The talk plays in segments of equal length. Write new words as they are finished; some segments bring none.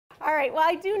All right, well,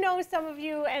 I do know some of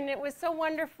you, and it was so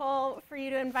wonderful for you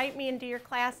to invite me into your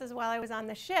classes while I was on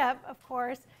the ship, of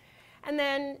course, and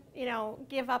then, you know,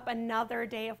 give up another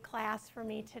day of class for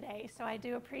me today. So I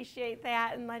do appreciate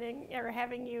that and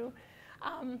having you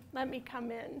let me come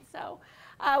in. So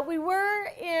we were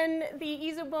in the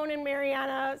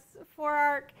Izu-Bonin-Mariana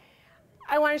Forearc.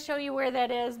 I want to show you where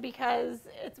that is because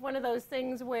it's one of those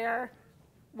things where,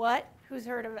 what? Who's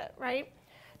heard of it, right?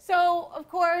 So, of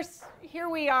course, here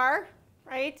we are,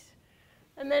 right?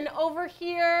 And then over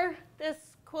here, this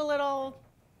cool little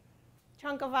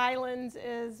chunk of islands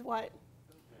is what?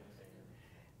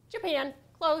 Japan.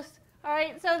 Close. All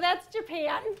right, so that's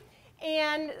Japan.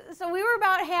 And so we were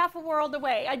about half a world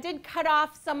away. I did cut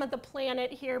off some of the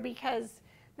planet here because,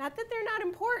 not that they're not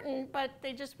important, but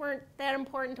they just weren't that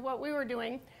important to what we were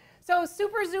doing. So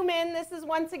super zoom in. This is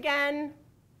once again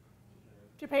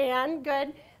Japan.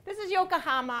 Good. This is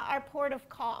Yokohama, our port of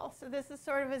call. So this is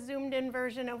sort of a zoomed in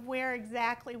version of where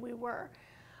exactly we were.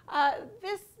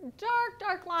 This dark,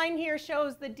 dark line here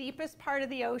shows the deepest part of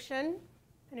the ocean.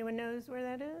 Anyone knows where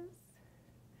that is?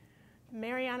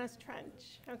 Marianas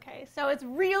Trench. Okay, so it's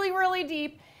really, really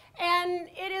deep. And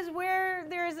it is where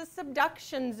there is a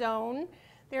subduction zone.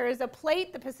 There is a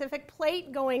plate, the Pacific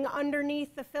plate, going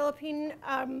underneath the Philippine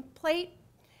plate.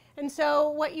 And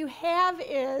so what you have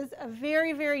is a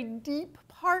very, very deep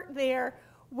part there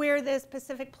where this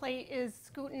Pacific plate is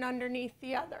scooting underneath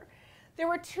the other. There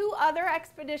were two other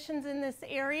expeditions in this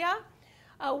area.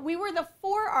 We were the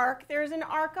Forearc. There's an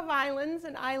arc of islands,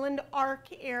 an island arc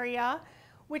area,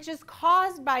 which is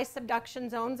caused by subduction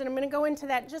zones, and I'm going to go into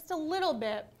that just a little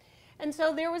bit. And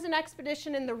so there was an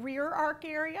expedition in the rear arc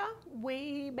area,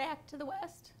 way back to the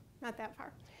west, not that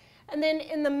far. And then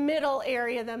in the middle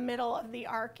area, the middle of the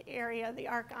arc area, the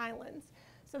arc islands.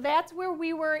 So that's where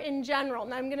we were in general.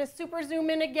 Now I'm going to super zoom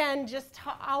in again just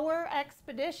to our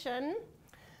expedition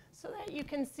so that you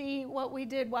can see what we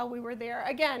did while we were there.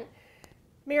 Again,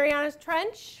 Marianas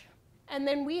Trench, and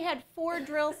then we had 4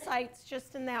 drill sites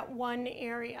just in that one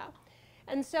area.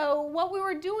 And so what we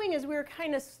were doing is we were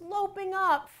kind of sloping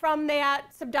up from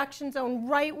that subduction zone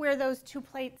right where those two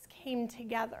plates came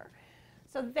together.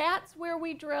 So that's where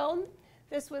we drilled.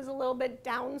 This was a little bit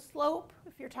downslope,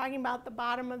 if you're talking about the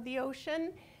bottom of the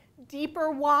ocean.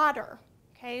 Deeper water,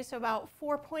 okay, so about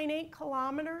 4.8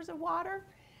 kilometers of water.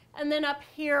 And then up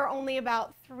here, only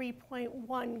about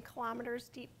 3.1 kilometers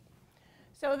deep.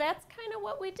 So that's kind of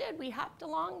what we did. We hopped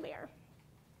along there.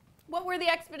 What were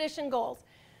the expedition goals?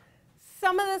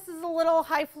 Some of this is a little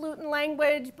highfalutin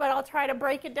language, but I'll try to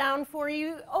break it down for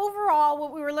you. Overall,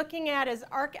 what we were looking at is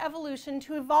arc evolution.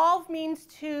 To evolve means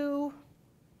to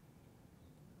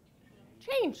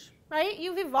change, right?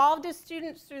 You've evolved as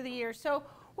students through the years. So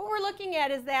what we're looking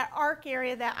at is that arc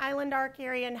area, that island arc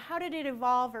area, and how did it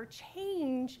evolve or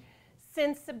change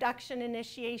since subduction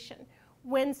initiation,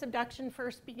 when subduction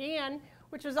first began,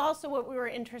 which was also what we were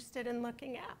interested in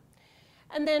looking at.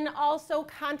 And then also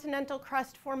continental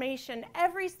crust formation.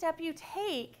 Every step you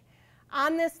take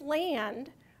on this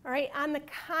land, all right, on the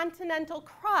continental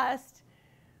crust,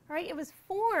 all right, it was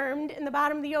formed in the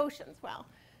bottom of the oceans. Well,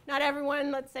 not everyone,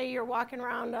 let's say you're walking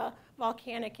around a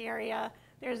volcanic area.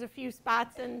 There's a few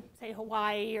spots in, say,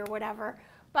 Hawaii or whatever.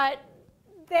 But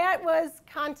that was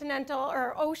continental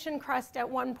or ocean crust at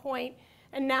one point,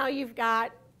 and now you've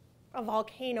got a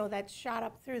volcano that's shot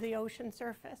up through the ocean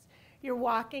surface. You're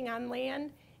walking on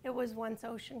land, it was once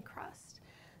ocean crust.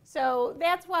 So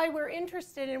that's why we're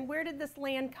interested in where did this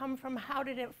land come from, how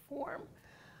did it form?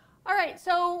 All right,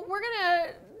 so we're going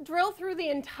to drill through the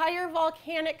entire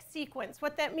volcanic sequence.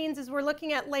 What that means is we're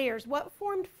looking at layers. What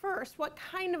formed first? What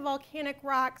kind of volcanic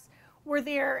rocks were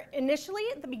there initially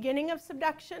at the beginning of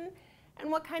subduction? And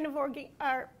what kind of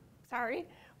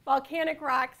volcanic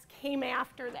rocks came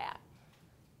after that?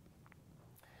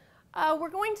 We're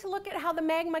going to look at how the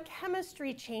magma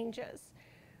chemistry changes.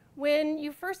 When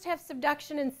you first have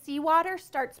subduction and seawater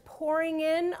starts pouring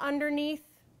in underneath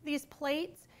these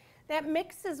plates, that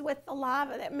mixes with the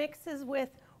lava, that mixes with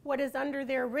what is under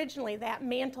there originally, that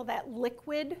mantle, that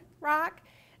liquid rock.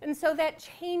 And so that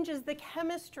changes the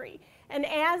chemistry. And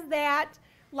as that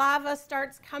lava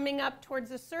starts coming up towards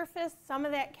the surface, some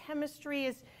of that chemistry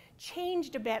is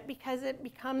changed a bit because it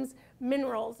becomes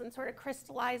minerals and sort of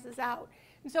crystallizes out.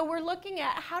 And so we're looking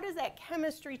at how does that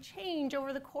chemistry change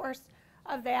over the course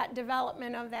of that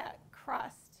development of that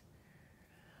crust.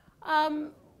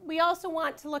 We also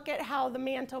want to look at how the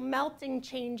mantle melting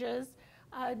changes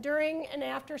during and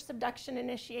after subduction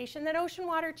initiation. That ocean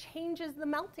water changes the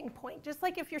melting point. Just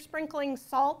like if you're sprinkling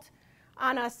salt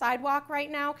on a sidewalk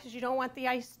right now because you don't want the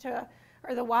ice to,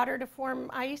 or the water to form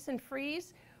ice and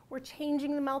freeze, we're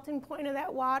changing the melting point of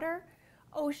that water.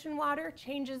 Ocean water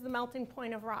changes the melting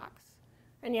point of rocks.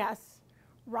 And yes,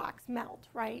 rocks melt,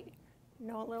 right? You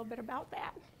know a little bit about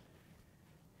that.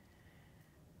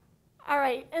 All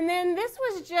right, and then this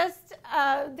was just,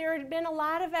 there had been a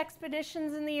lot of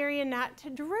expeditions in the area, not to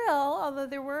drill, although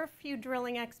there were a few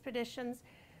drilling expeditions.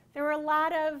 There were a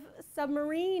lot of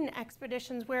submarine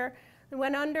expeditions where they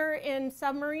went under in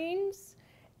submarines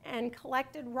and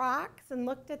collected rocks and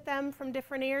looked at them from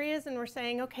different areas and were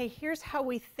saying, okay, here's how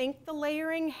we think the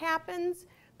layering happens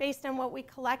based on what we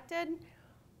collected,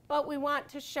 but we want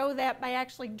to show that by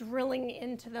actually drilling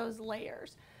into those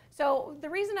layers. So the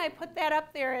reason I put that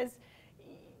up there is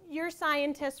your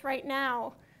scientists right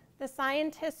now, the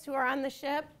scientists who are on the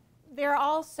ship, they're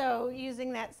also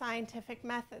using that scientific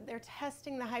method. They're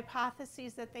testing the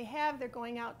hypotheses that they have. They're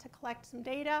going out to collect some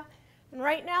data. And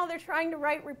right now they're trying to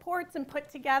write reports and put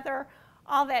together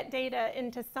all that data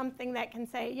into something that can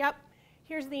say, yep,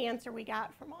 here's the answer we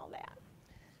got from all that.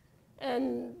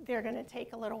 And they're going to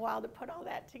take a little while to put all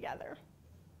that together.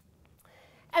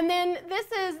 And then this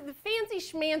is the fancy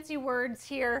schmancy words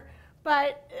here,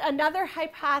 but another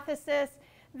hypothesis,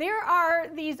 there are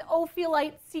these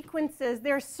ophiolite sequences.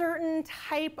 There's certain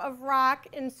type of rock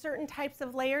in certain types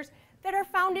of layers that are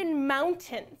found in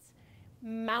mountains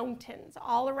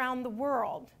all around the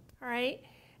world, all right?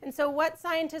 And so what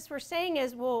scientists were saying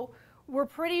is, well, we're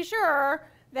pretty sure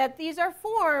that these are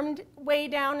formed way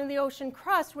down in the ocean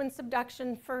crust when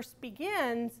subduction first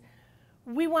begins.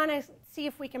 We want to see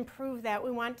if we can prove that.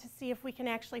 We want to see if we can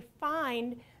actually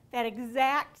find that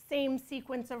exact same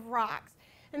sequence of rocks.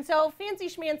 And so fancy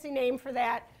schmancy name for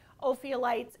that,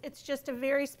 ophiolites, it's just a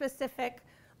very specific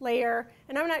layer.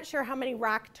 And I'm not sure how many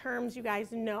rock terms you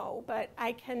guys know, but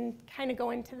I can kind of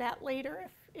go into that later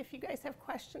if you guys have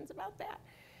questions about that.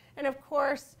 And of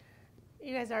course,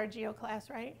 you guys are a geo class,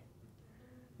 right?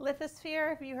 Lithosphere,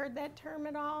 have you heard that term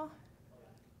at all?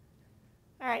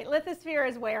 All right, lithosphere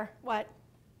is where? What?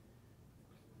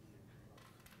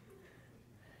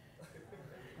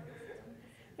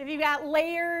 If you've got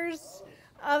layers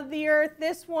of the Earth,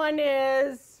 this one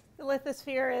is, the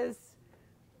lithosphere is,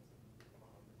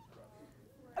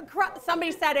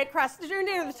 somebody said it, crust, you're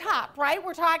near the top, right?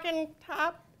 We're talking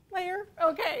top layer?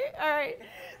 Okay, all right.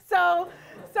 So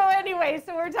anyway,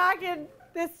 so we're talking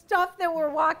this stuff that we're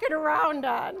walking around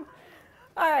on.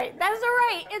 All right, that's all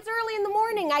right. It's early in the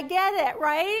morning. I get it,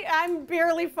 right? I'm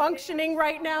barely functioning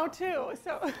right now, too.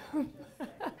 So,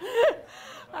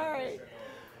 all right.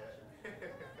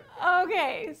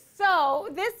 Okay,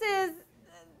 so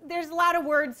there's a lot of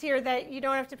words here that you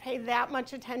don't have to pay that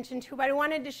much attention to, but I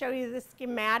wanted to show you the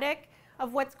schematic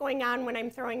of what's going on when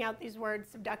I'm throwing out these words,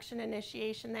 subduction,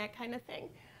 initiation, that kind of thing.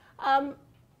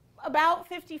 About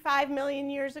 55 million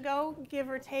years ago, give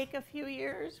or take a few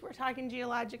years, we're talking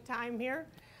geologic time here,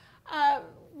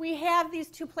 we have these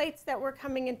two plates that were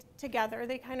coming in together.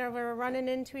 They kind of were running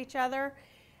into each other,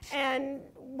 and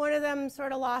one of them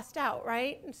sort of lost out,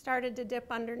 right, and started to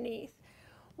dip underneath.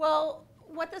 Well,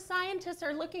 what the scientists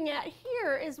are looking at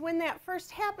here is when that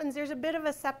first happens, there's a bit of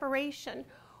a separation,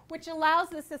 which allows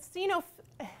this asthenosphere,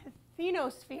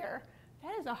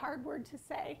 that is a hard word to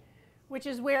say, which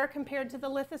is where compared to the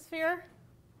lithosphere?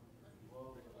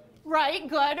 Right,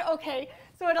 good, okay.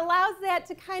 So it allows that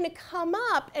to kind of come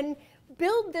up and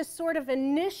build this sort of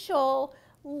initial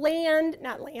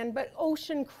but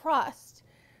ocean crust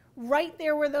right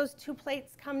there where those two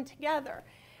plates come together.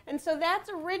 And so that's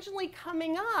originally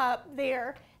coming up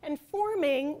there and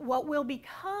forming what will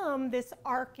become this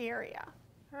arc area,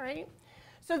 all right?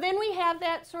 So then we have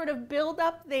that sort of build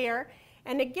up there,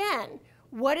 and again,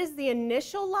 what is the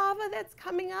initial lava that's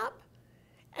coming up?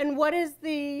 And what is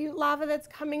the lava that's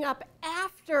coming up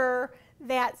after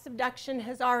that subduction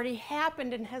has already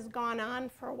happened and has gone on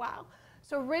for a while?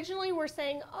 So originally we're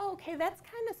saying, oh, okay, that's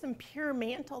kind of some pure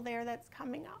mantle there that's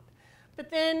coming up.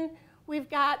 But then we've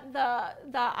got the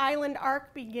island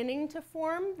arc beginning to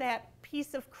form, that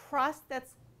piece of crust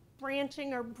that's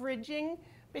branching or bridging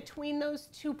between those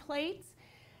two plates.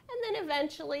 And then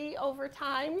eventually, over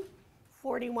time,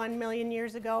 41 million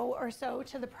years ago or so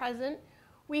to the present,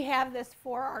 we have this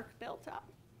forearc built up.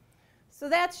 So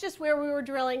that's just where we were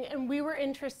drilling, and we were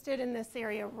interested in this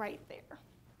area right there.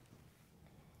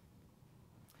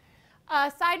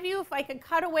 Side view, if I could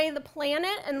cut away the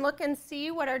planet and look and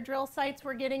see what our drill sites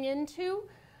were getting into.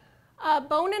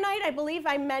 Boninite, I believe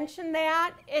I mentioned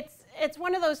that. It's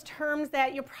one of those terms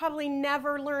that you'll probably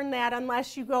never learn that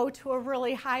unless you go to a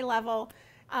really high level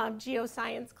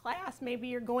geoscience class. Maybe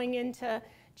you're going into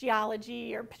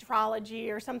geology or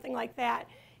petrology or something like that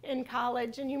in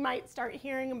college, and you might start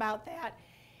hearing about that.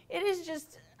 It is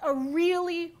just a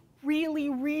really really,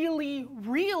 really,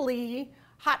 really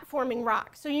hot forming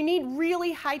rock. So you need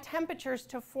really high temperatures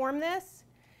to form this,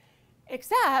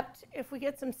 except if we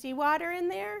get some seawater in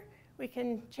there, we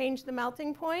can change the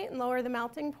melting point and lower the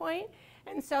melting point.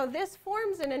 And so this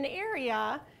forms in an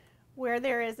area where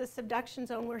there is a subduction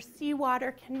zone where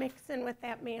seawater can mix in with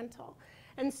that mantle.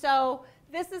 And so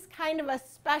this is kind of a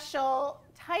special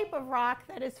type of rock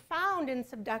that is found in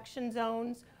subduction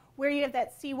zones where you have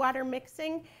that seawater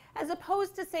mixing, as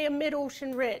opposed to, say, a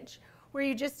mid-ocean ridge, where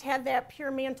you just have that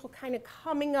pure mantle kind of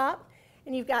coming up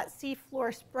and you've got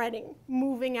seafloor spreading,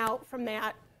 moving out from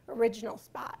that original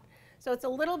spot. So it's a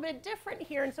little bit different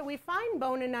here, and so we find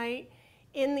bononite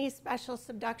in these special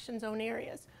subduction zone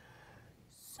areas.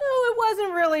 So it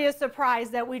wasn't really a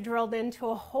surprise that we drilled into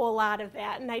a whole lot of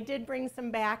that, and I did bring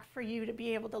some back for you to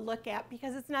be able to look at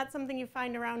because it's not something you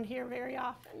find around here very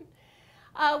often.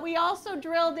 We also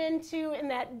drilled into, in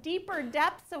that deeper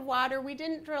depths of water, we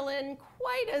didn't drill in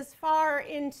quite as far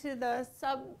into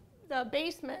the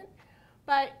basement,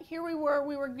 but here we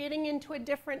were getting into a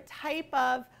different type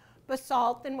of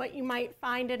basalt than what you might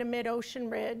find at a mid-ocean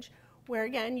ridge, where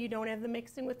again, you don't have the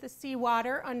mixing with the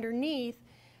seawater underneath.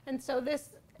 And so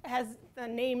this has the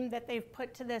name that they've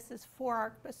put to this is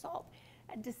Forearc basalt,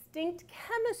 a distinct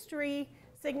chemistry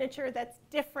signature that's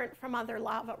different from other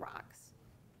lava rocks.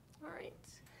 All right,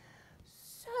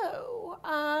 so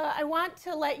I want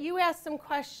to let you ask some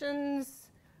questions,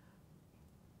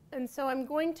 and so I'm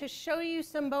going to show you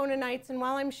some bononites, and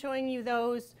while I'm showing you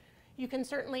those, you can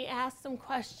certainly ask some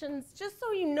questions just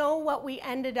so you know what we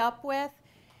ended up with.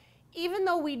 Even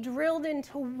though we drilled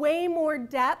into way more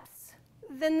depths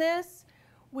than this,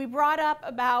 we brought up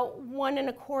about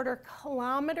 1¼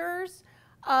 kilometers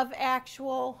of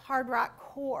actual hard rock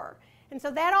core. And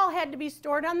so that all had to be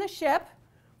stored on the ship,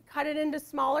 cut it into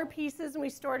smaller pieces, and we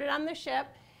stored it on the ship.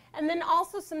 And then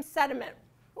also some sediment,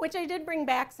 which I did bring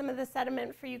back some of the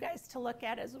sediment for you guys to look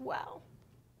at as well.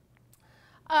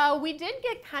 We did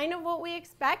get kind of what we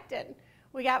expected.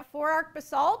 We got Forearc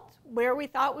basalt where we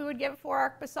thought we would get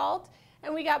Forearc basalt,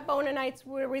 and we got bononites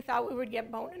where we thought we would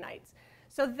get bononites.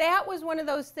 So that was one of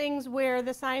those things where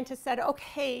the scientists said,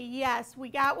 okay, yes, we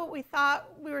got what we thought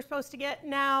we were supposed to get.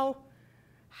 Now,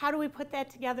 how do we put that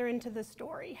together into the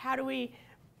story? How do we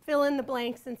fill in the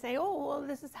blanks and say, oh, well,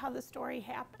 this is how the story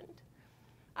happened?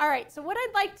 All right, so what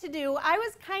I'd like to do, I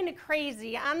was kind of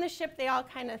crazy. On the ship, they all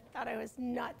kind of thought I was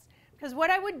nuts. Because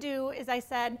what I would do is I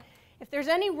said, if there's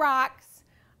any rocks,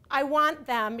 I want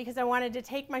them because I wanted to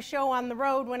take my show on the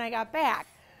road when I got back.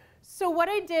 So what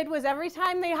I did was every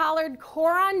time they hollered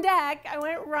core on deck, I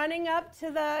went running up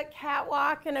to the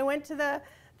catwalk and I went to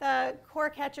the core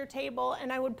catcher table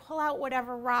and I would pull out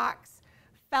whatever rocks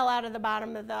fell out of the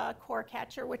bottom of the core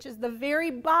catcher, which is the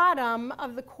very bottom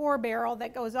of the core barrel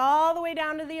that goes all the way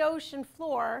down to the ocean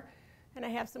floor. And I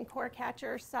have some core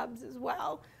catcher subs as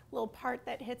well, a little part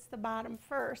that hits the bottom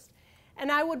first.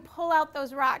 And I would pull out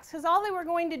those rocks because all they were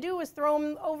going to do was throw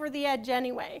them over the edge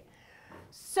anyway.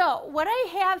 So what I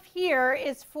have here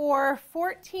is for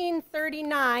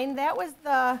 1439. That was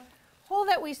the hole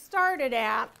that we started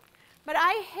at. But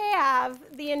I have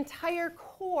the entire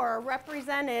core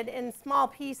represented in small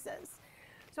pieces.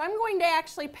 So I'm going to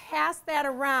actually pass that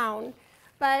around.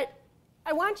 But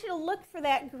I want you to look for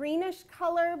that greenish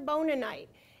color bononite.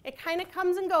 It kind of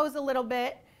comes and goes a little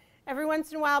bit every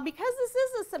once in a while. Because this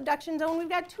is a subduction zone, we've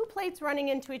got two plates running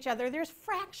into each other. There's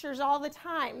fractures all the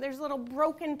time. There's little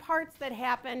broken parts that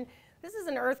happen. This is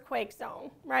an earthquake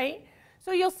zone, right?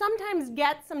 So you'll sometimes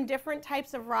get some different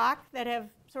types of rock that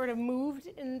have sort of moved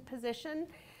in position.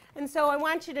 And so I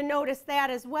want you to notice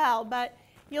that as well. But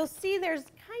you'll see there's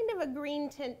kind of a green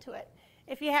tint to it.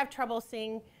 If you have trouble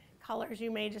seeing colors,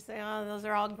 you may just say, oh, those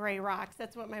are all gray rocks.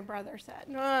 That's what my brother said.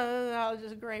 No, those are all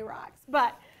just gray rocks.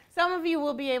 But some of you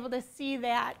will be able to see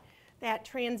that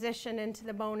transition into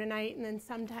the bononite and then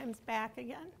sometimes back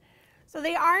again. So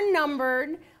they are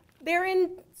numbered. They're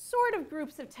in sort of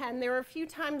groups of 10. There were a few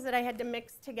times that I had to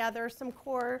mix together some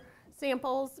core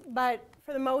samples, but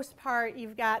for the most part,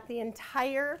 you've got the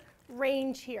entire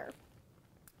range here.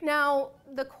 Now,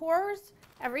 the cores,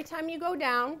 every time you go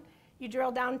down, you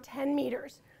drill down 10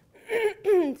 meters.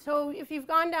 So if you've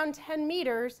gone down 10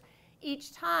 meters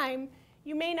each time,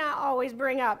 you may not always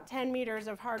bring up 10 meters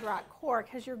of hard rock core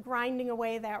because you're grinding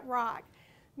away that rock.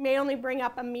 You may only bring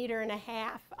up 1.5 meters,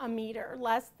 a meter,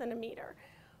 less than a meter.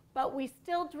 But we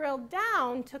still drilled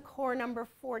down to core number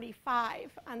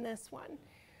 45 on this one.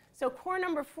 So core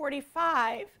number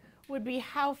 45 would be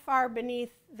how far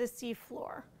beneath the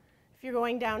seafloor. If you're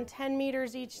going down 10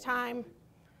 meters each time,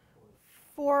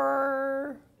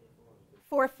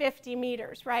 450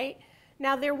 meters, right?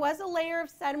 Now there was a layer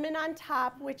of sediment on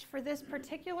top, which for this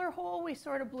particular hole, we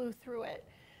sort of blew through it.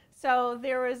 So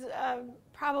there was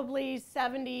probably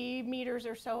 70 meters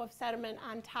or so of sediment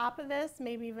on top of this,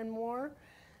 maybe even more.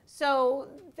 So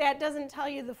that doesn't tell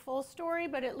you the full story,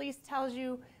 but at least tells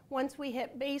you once we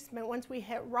hit basement, once we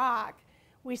hit rock,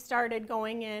 we started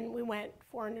going in, we went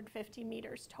 450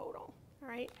 meters total, all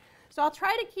right? So I'll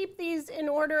try to keep these in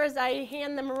order as I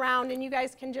hand them around, and you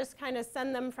guys can just kind of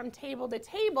send them from table to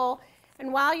table.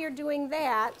 And while you're doing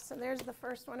that, so there's the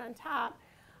first one on top,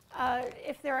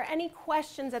 if there are any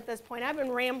questions at this point, I've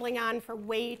been rambling on for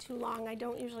way too long. I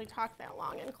don't usually talk that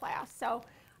long in class. So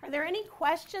are there any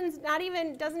questions?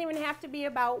 Doesn't even have to be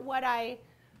about what I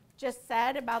just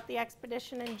said about the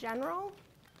expedition in general.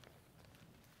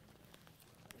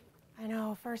 I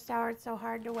know, first hour it's so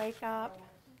hard to wake up.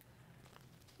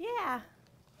 Yeah.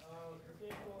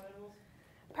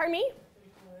 Pardon me?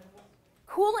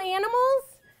 Cool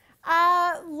animals?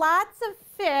 Lots of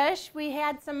fish. We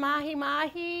had some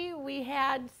mahi-mahi. We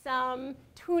had some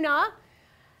tuna.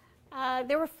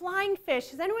 There were flying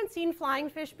fish. Has anyone seen flying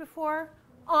fish before?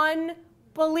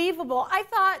 Unbelievable. I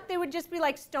thought they would just be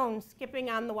like stones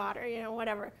skipping on the water, you know,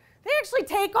 whatever. They actually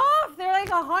take off. They're like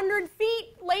 100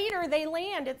 feet later they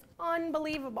land. It's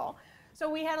unbelievable. So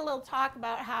we had a little talk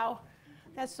about how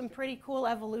that's some pretty cool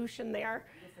evolution there.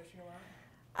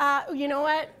 You know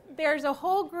what? There's a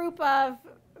whole group of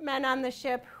men on the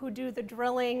ship who do the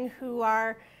drilling, who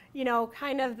are, you know,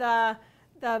 kind of the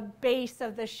base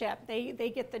of the ship.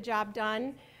 They get the job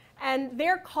done. And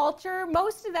their culture,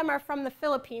 most of them are from the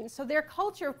Philippines. So their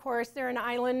culture, of course, they're an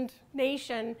island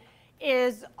nation,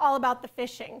 is all about the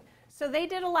fishing. So they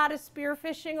did a lot of spear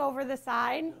fishing over the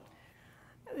side.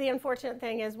 The unfortunate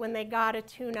thing is when they got a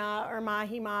tuna or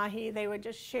mahi-mahi, they would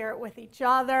just share it with each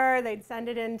other. They'd send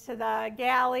it into the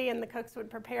galley and the cooks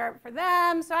would prepare it for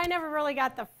them. So I never really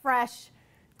got the fresh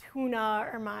tuna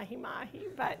or mahi-mahi.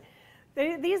 But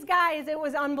these guys, it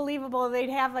was unbelievable. They'd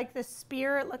have like this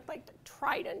spear. It looked like the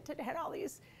trident. It had all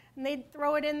these. And they'd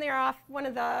throw it in there off one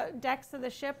of the decks of the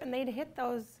ship and they'd hit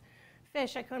those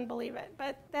fish. I couldn't believe it.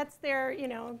 But that's their, you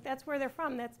know, that's where they're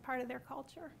from. That's part of their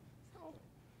culture.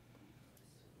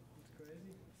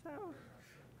 So,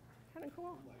 kind of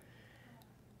cool.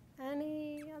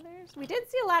 Any others? We did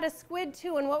see a lot of squid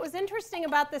too, and what was interesting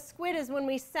about the squid is when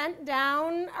we sent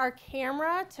down our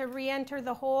camera to re-enter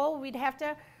the hole, we'd have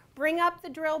to bring up the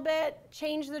drill bit,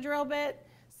 change the drill bit,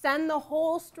 send the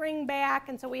whole string back,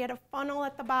 and so we had a funnel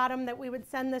at the bottom that we would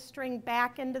send the string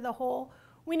back into the hole.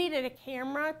 We needed a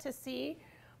camera to see.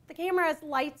 The camera has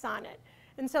lights on it.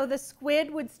 And so the squid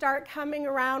would start coming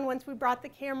around once we brought the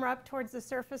camera up towards the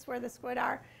surface where the squid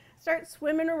are, start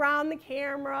swimming around the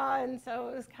camera, and so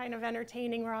it was kind of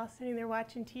entertaining. We're all sitting there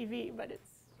watching TV, but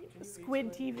it's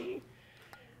squid TV.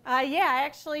 Yeah,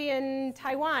 actually in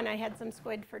Taiwan I had some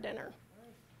squid for dinner.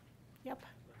 Yep.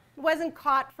 It wasn't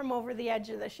caught from over the edge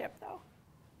of the ship, though.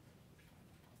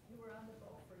 You were on the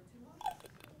boat for 2 months?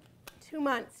 2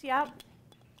 months, yep.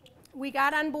 We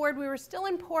got on board. We were still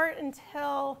in port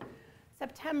until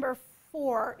August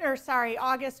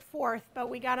 4th, but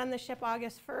we got on the ship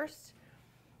August 1st.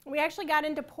 We actually got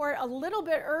into port a little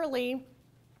bit earlier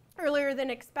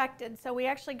than expected. So we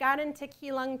actually got into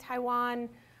Keelung, Taiwan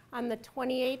on the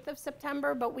 28th of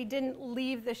September, but we didn't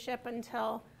leave the ship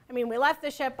until, I mean, we left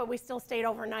the ship, but we still stayed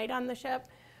overnight on the ship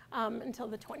until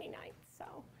the 29th.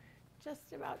 So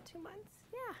just about 2 months,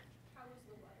 yeah. How was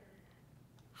the weather?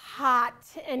 Hot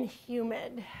and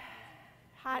humid.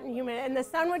 Hot and humid, and the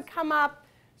sun would come up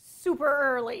super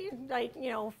early, like,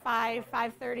 you know,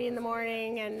 5:30 in the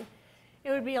morning, and it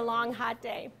would be a long, hot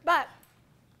day. But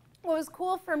what was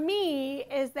cool for me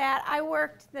is that I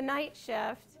worked the night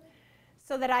shift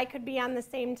so that I could be on the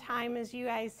same time as you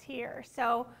guys here.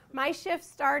 So my shift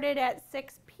started at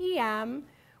 6 p.m.,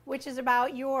 which is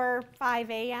about your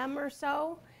 5 a.m. or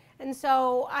so, and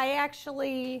so I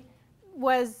actually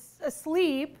was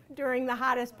asleep during the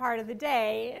hottest part of the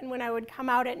day, and when I would come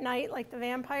out at night like the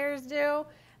vampires do,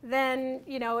 then,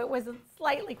 you know, it was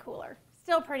slightly cooler.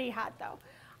 Still pretty hot though.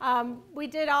 We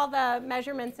did all the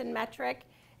measurements in metric.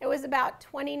 It was about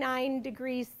 29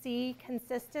 degrees C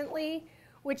consistently,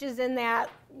 which is in that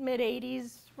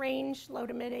mid-80s range, low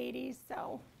to mid-80s,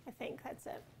 so I think that's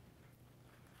it.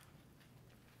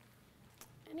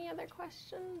 Any other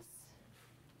questions?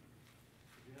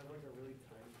 Did you have like a really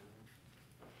tiny room?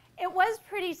 It was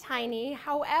pretty tiny.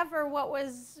 However, what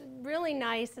was really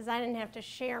nice is I didn't have to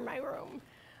share my room.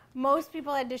 Most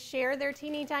people had to share their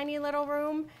teeny tiny little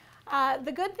room.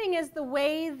 The good thing is the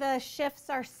way the shifts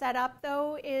are set up,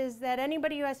 though, is that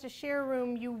anybody who has to share a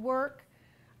room, you work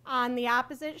on the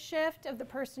opposite shift of the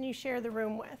person you share the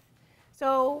room with.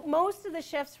 So most of the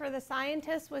shifts for the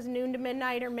scientists was noon to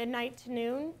midnight or midnight to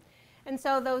noon. And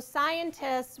so those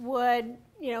scientists would,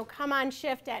 come on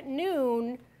shift at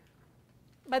noon,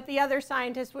 but the other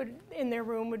scientists in their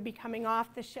room would be coming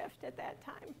off the shift at that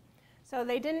time. So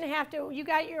they didn't have to, you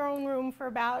got your own room for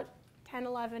about 10,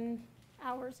 11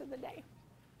 hours of the day.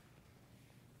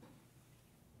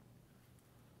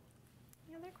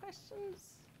 Any other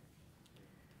questions?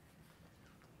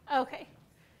 Okay.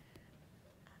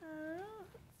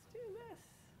 Let's do this.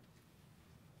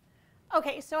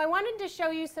 Okay, so I wanted to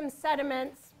show you some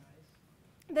sediments.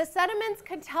 The sediments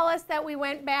could tell us that we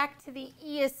went back to the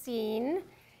Eocene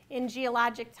in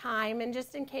geologic time, and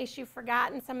just in case you've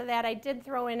forgotten some of that, I did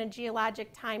throw in a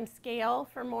geologic time scale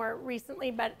for more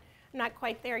recently, but I'm not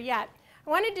quite there yet. I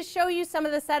wanted to show you some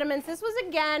of the sediments. This was,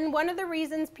 again, one of the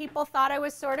reasons people thought I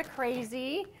was sort of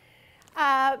crazy,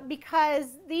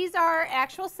 because these are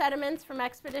actual sediments from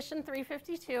Expedition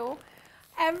 352.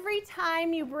 Every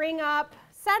time you bring up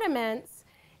sediments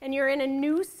and you're in a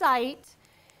new site,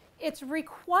 it's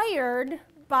required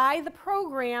by the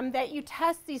program that you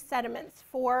test these sediments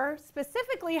for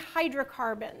specifically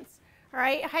hydrocarbons. All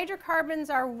right, hydrocarbons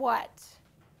are what?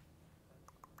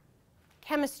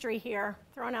 Chemistry here,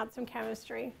 throwing out some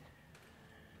chemistry.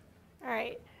 All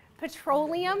right,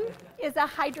 petroleum is a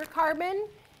hydrocarbon.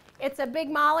 It's a big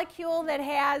molecule that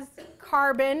has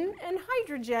carbon and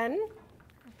hydrogen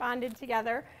bonded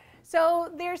together.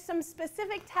 So there's some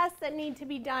specific tests that need to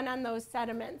be done on those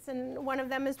sediments, and one of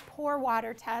them is pore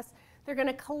water tests. They're going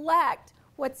to collect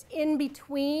what's in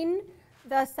between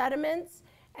the sediments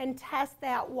and test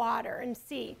that water and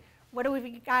see, what do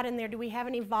we got in there? Do we have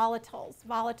any volatiles?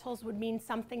 Volatiles would mean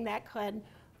something that could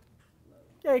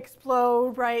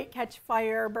explode, right, catch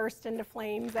fire, burst into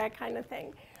flames, that kind of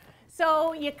thing.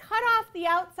 So you cut off the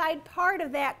outside part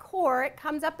of that core. It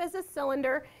comes up as a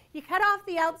cylinder. You cut off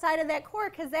the outside of that core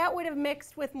because that would have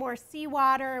mixed with more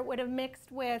seawater. It would have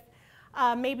mixed with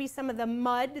maybe some of the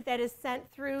mud that is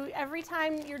sent through. Every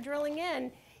time you're drilling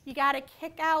in, you got to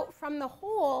kick out from the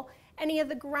hole any of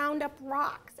the ground up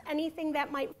rocks, anything that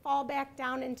might fall back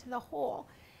down into the hole.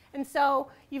 And so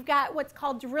you've got what's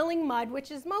called drilling mud,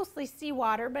 which is mostly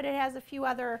seawater, but it has a few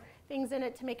other things in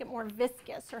it to make it more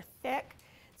viscous or thick.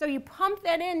 So you pump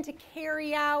that in to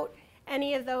carry out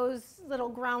any of those little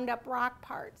ground up rock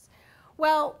parts.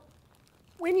 Well,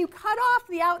 when you cut off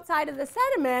the outside of the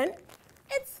sediment,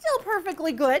 it's still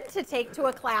perfectly good to take to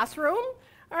a classroom.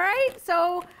 All right,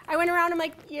 so I went around and I'm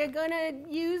like, you gonna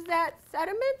use that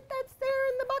sediment that's there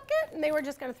in the bucket? And they were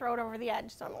just gonna throw it over the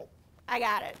edge, so I'm like, I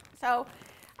got it. So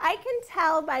I can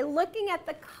tell by looking at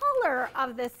the color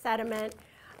of this sediment,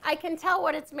 I can tell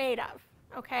what it's made of,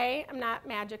 okay? I'm not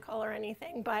magical or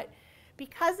anything, but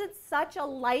because it's such a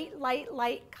light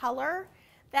color,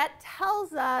 that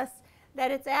tells us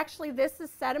that it's actually, this is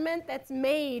sediment that's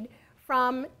made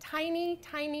from tiny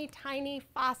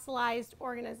fossilized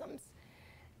organisms.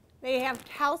 They have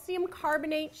calcium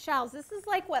carbonate shells. This is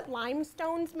like what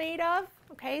limestone's made of,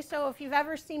 okay? So if you've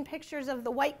ever seen pictures of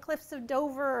the White Cliffs of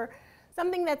Dover or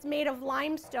something that's made of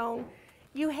limestone,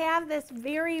 you have this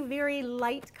very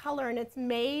light color, and it's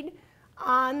made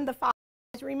on the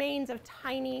fossilized remains of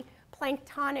tiny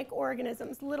planktonic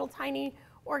organisms, little tiny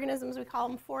organisms. We call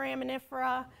them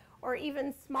foraminifera, or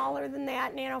even smaller than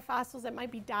that, nanofossils that might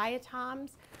be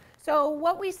diatoms. So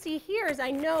what we see here is,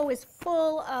 I know, is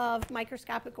full of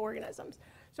microscopic organisms.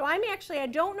 So I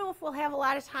don't know if we'll have a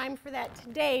lot of time for that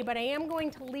today, but I am going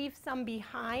to leave some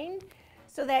behind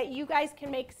so that you guys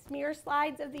can make smear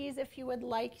slides of these if you would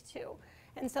like to.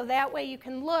 And so that way you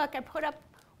can look.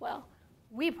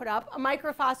 We put up a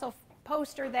microfossil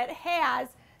poster that has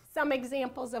some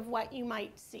examples of what you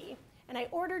might see. And I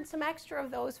ordered some extra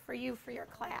of those for you for your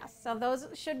class. So those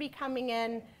should be coming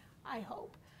in, I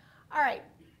hope. All right.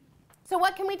 So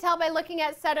what can we tell by looking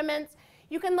at sediments?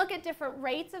 You can look at different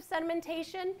rates of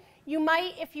sedimentation. You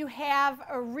might, if you have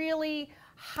a really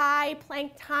high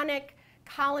planktonic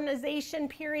colonization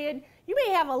period, you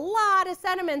may have a lot of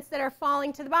sediments that are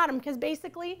falling to the bottom, because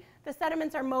basically the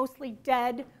sediments are mostly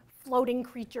dead floating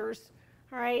creatures,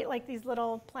 all right? Like these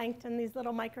little plankton, these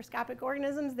little microscopic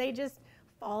organisms, they just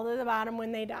fall to the bottom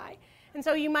when they die. And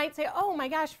so you might say, oh my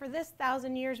gosh, for this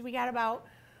 1,000 years we got about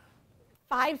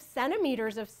 5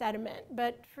 centimeters of sediment,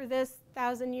 but for this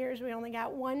 1,000 years we only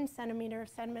got 1 centimeter of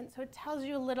sediment. So it tells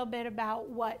you a little bit about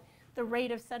what the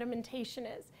rate of sedimentation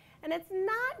is. And it's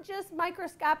not just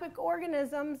microscopic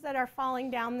organisms that are falling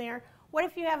down there. What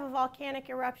if you have a volcanic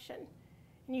eruption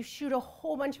and you shoot a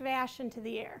whole bunch of ash into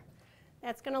the air?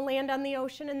 That's going to land on the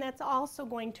ocean, and that's also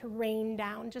going to rain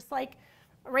down, just like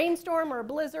a rainstorm or a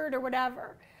blizzard or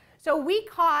whatever. So we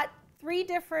caught 3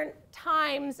 different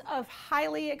times of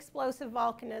highly explosive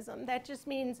volcanism. That just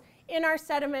means in our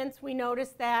sediments we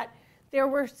noticed that there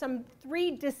were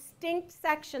 3 distinct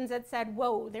sections that said,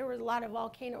 whoa, there was a lot of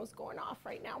volcanoes going off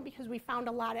right now because we found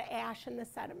a lot of ash in the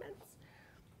sediments.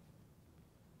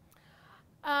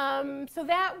 So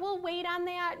that, we'll wait on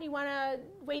that. You want to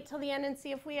wait till the end and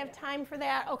see if we have time for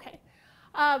that? Okay.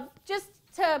 Just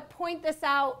to point this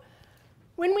out,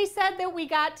 when we said that we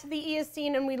got to the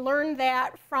Eocene and we learned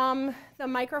that from the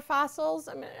microfossils,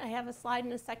 I have a slide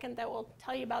in a second that will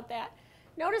tell you about that.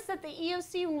 Notice that the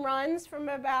Eocene runs from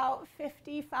about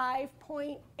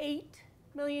 55.8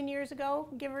 million years ago,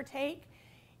 give or take.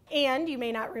 And you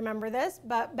may not remember this,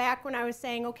 but back when I was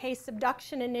saying, okay,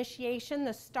 subduction initiation,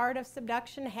 the start of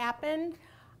subduction happened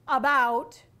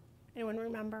about, anyone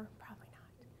remember? Probably not.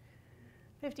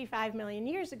 55 million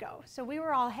years ago. So we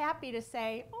were all happy to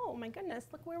say, oh my goodness,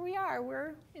 look where we are.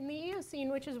 We're in the Eocene,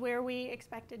 which is where we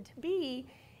expected to be,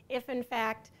 if in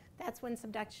fact that's when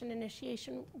subduction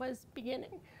initiation was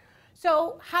beginning.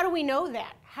 So how do we know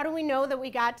that? How do we know that we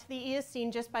got to the Eocene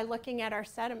just by looking at our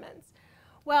sediments?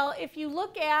 Well, if you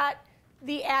look at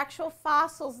the actual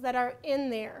fossils that are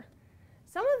in there,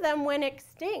 some of them went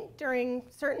extinct during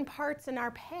certain parts in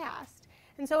our past.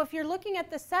 And so if you're looking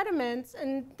at the sediments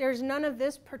and there's none of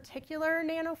this particular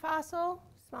nanofossil,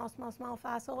 small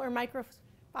fossil, or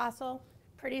microfossil,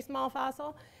 pretty small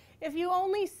fossil, if you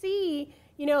only see,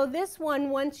 this one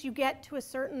once you get to a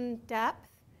certain depth,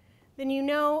 then you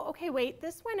know, okay, wait,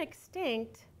 this went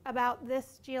extinct about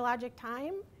this geologic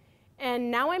time, and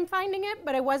now I'm finding it,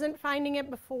 but I wasn't finding it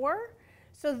before.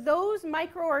 So those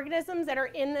microorganisms that are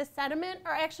in this sediment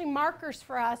are actually markers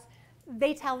for us.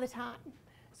 They tell the time.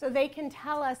 So they can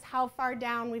tell us how far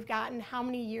down we've gotten, how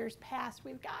many years past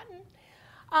we've gotten.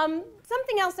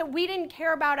 Something else that we didn't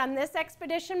care about on this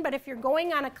expedition, but if you're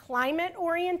going on a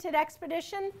climate-oriented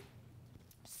expedition,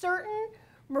 certain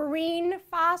marine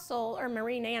fossil, or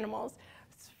marine animals,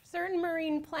 certain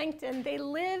marine plankton, they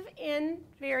live in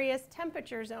various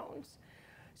temperature zones.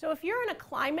 So if you're on a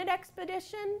climate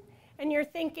expedition and you're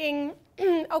thinking,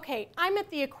 okay, I'm at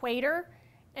the equator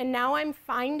and now I'm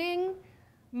finding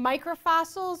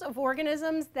microfossils of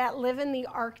organisms that live in the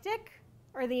Arctic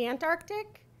or the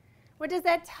Antarctic, what does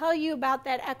that tell you about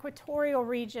that equatorial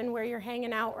region where you're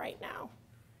hanging out right now?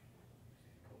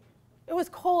 It was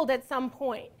cold at some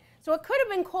point. So it could have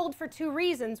been cold for 2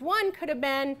 reasons. One could have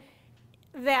been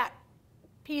that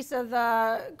piece of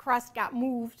the crust got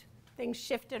moved, things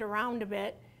shifted around a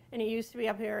bit, and it used to be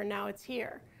up here and now it's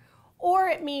here. Or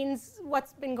it means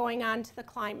what's been going on to the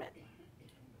climate.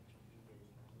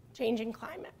 Changing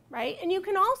climate, right? And you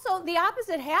can also, the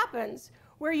opposite happens,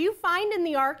 where you find in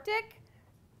the Arctic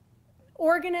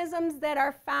organisms that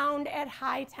are found at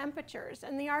high temperatures,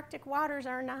 and the Arctic waters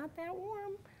are not that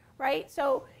warm, right?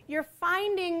 So you're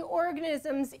finding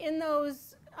organisms in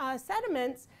those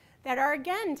sediments that are,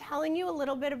 again, telling you a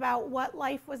little bit about what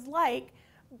life was like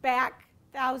back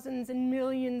thousands and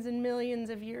millions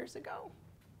of years ago.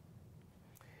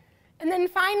 And then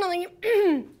finally,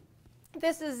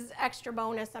 this is extra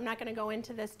bonus. I'm not going to go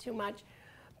into this too much.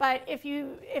 But if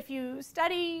you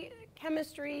study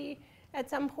chemistry at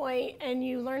some point and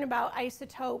you learn about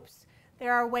isotopes,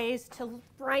 there are ways to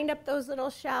grind up those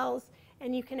little shells,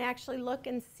 and you can actually look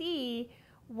and see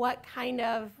what kind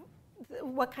of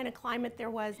climate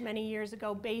there was many years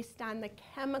ago based on the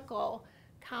chemical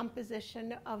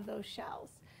composition of those shells.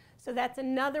 So that's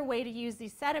another way to use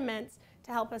these sediments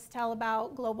to help us tell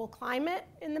about global climate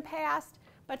in the past,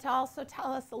 but to also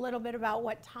tell us a little bit about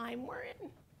what time we're in.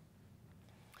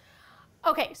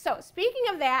 Okay, so speaking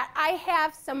of that, I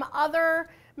have some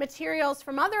other materials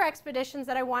from other expeditions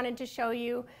that I wanted to show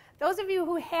you. Those of you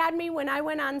who had me when I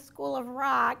went on School of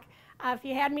Rock, if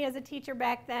you had me as a teacher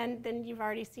back then you've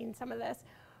already seen some of this.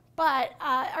 But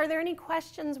are there any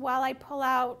questions while I pull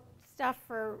out stuff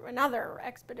for another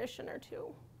expedition or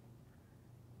two?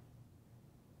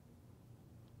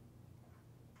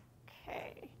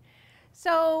 Okay,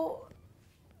 so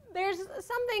there's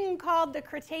something called the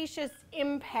Cretaceous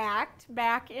impact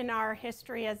back in our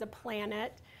history as a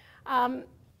planet.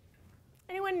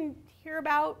 Anyone hear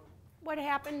about what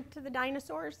happened to the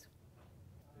dinosaurs?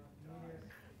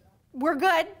 We're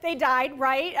good. They died,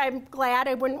 right? I'm glad.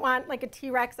 I wouldn't want like a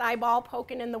T-Rex eyeball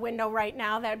poking in the window right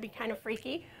now. That would be kind of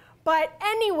freaky. But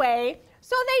anyway,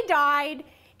 so they died,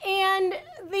 and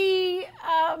the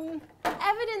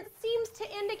evidence seems to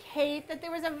indicate that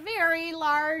there was a very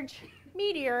large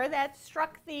meteor that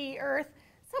struck the Earth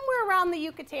somewhere around the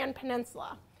Yucatan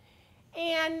Peninsula.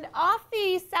 And off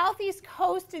the southeast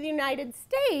coast of the United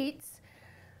States,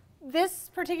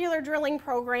 this particular drilling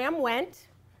program went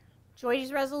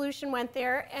JOIDES Resolution went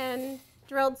there and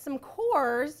drilled some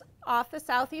cores off the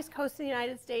southeast coast of the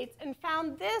United States and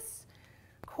found this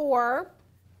core,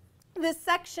 this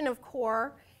section of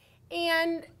core,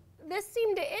 and this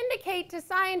seemed to indicate to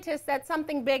scientists that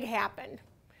something big happened.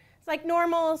 It's like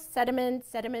normal sediment,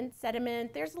 sediment,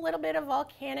 sediment. There's a little bit of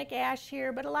volcanic ash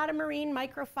here, but a lot of marine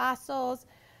microfossils.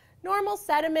 Normal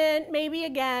sediment, maybe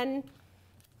again,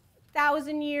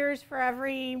 1,000 years for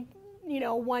every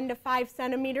 1 to 5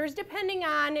 centimeters, depending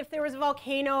on if there was a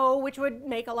volcano, which would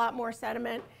make a lot more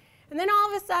sediment. And then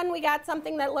all of a sudden, we got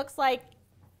something that looks like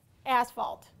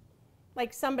asphalt,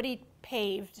 like somebody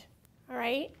paved, all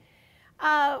right?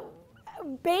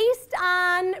 Based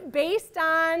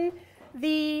on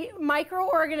the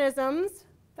microorganisms,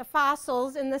 the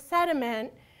fossils in the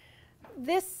sediment,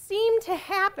 this seemed to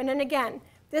happen. And again,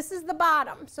 this is the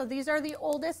bottom. So these are the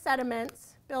oldest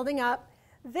sediments building up.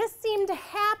 This seemed to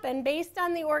happen based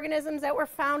on the organisms that were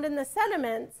found in the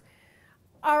sediments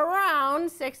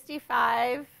around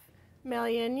 65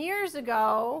 million years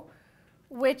ago,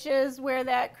 which is where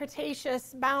that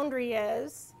Cretaceous boundary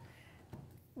is,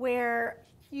 where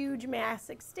huge mass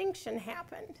extinction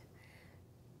happened.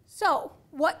 So,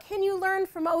 what can you learn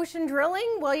from ocean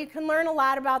drilling? Well, you can learn a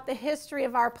lot about the history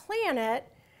of our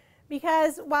planet,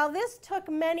 because while this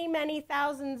took many, many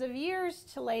thousands of years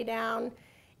to lay down,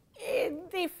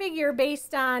 they figure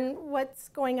based on what's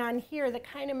going on here, the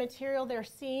kind of material they're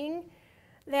seeing,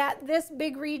 that this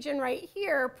big region right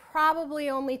here probably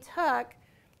only took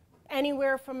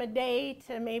anywhere from a day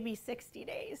to maybe 60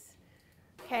 days,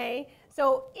 okay?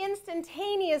 So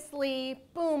instantaneously,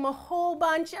 boom, a whole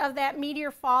bunch of that meteor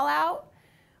fallout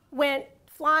went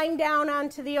flying down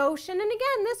onto the ocean. And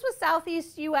again, this was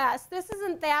southeast US. This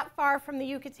isn't that far from the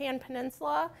Yucatan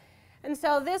Peninsula. And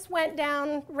so this went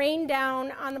down, rained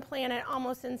down on the planet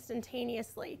almost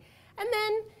instantaneously. And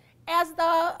then as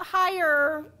the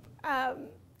higher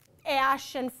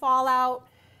ash and fallout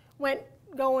went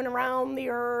going around the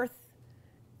Earth,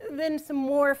 then some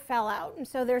more fell out. And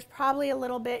so there's probably a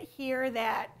little bit here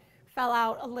that fell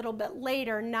out a little bit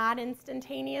later, not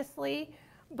instantaneously,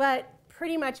 but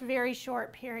pretty much very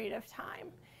short period of time.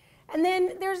 And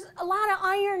then there's a lot of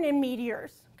iron in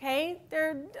meteors, okay?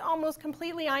 They're almost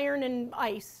completely iron and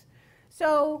ice.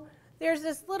 So there's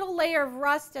this little layer of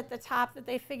rust at the top that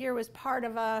they figure was part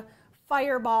of a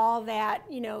fireball that,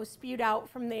 spewed out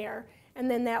from there. And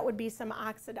then that would be some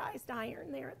oxidized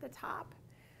iron there at the top.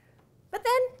 But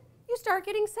then you start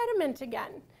getting sediment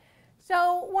again.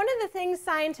 So one of the things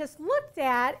scientists looked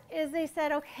at is they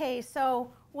said, okay,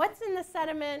 so what's in the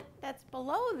sediment that's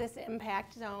below this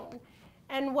impact zone?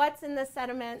 And what's in the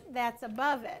sediment that's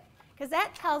above it? Because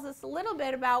that tells us a little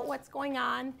bit about what's going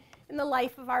on in the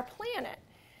life of our planet.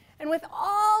 And with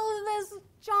all of this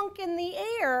junk in the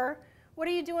air, what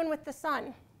are you doing with the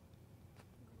sun?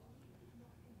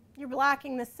 You're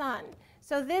blocking the sun.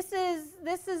 So this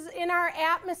is in our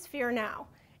atmosphere now.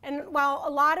 And while a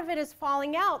lot of it is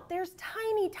falling out, there's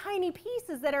tiny, tiny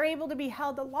pieces that are able to be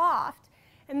held aloft.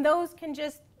 And those can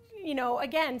just,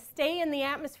 again, stay in the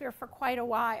atmosphere for quite a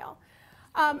while.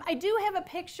 I do have a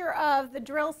picture of the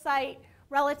drill site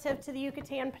relative to the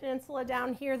Yucatan Peninsula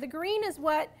down here. The green is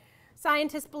what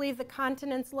scientists believe the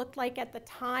continents looked like at the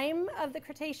time of the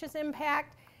Cretaceous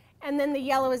impact. And then the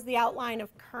yellow is the outline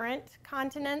of current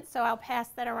continents, so I'll pass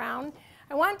that around.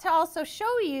 I want to also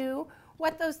show you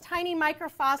what those tiny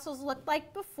microfossils looked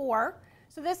like before.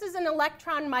 So this is an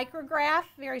electron micrograph,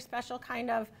 very special kind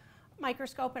of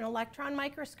microscope, an electron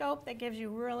microscope that gives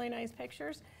you really nice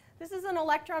pictures. This is an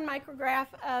electron micrograph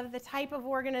of the type of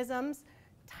organisms,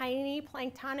 tiny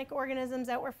planktonic organisms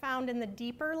that were found in the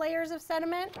deeper layers of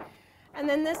sediment. And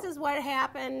then this is what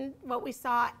happened, what we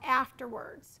saw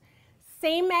afterwards.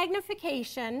 Same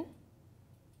magnification,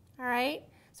 all right?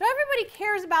 So everybody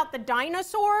cares about the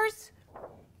dinosaurs,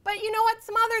 but you know what?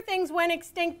 Some other things went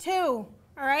extinct too, all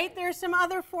right? There's some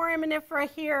other foraminifera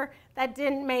here that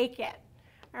didn't make it,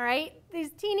 all right? These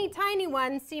teeny tiny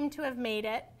ones seem to have made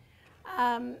it.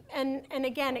 And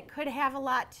again, it could have a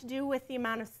lot to do with the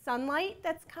amount of sunlight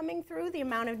that's coming through, the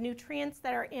amount of nutrients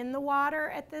that are in the water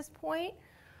at this point.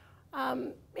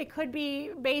 It could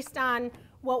be based on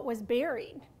what was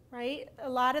buried, right? A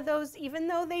lot of those, even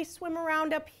though they swim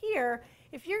around up here,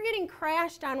 if you're getting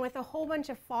crashed on with a whole bunch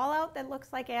of fallout that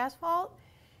looks like asphalt,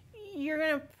 you're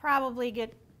going to probably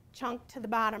get chunked to the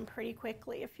bottom pretty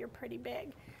quickly if you're pretty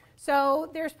big.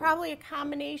 So there's probably a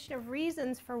combination of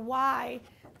reasons for why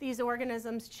these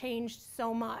organisms changed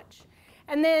so much.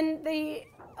 And then the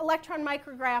electron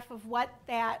micrograph of what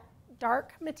that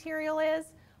dark material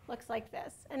is looks like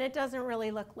this. And it doesn't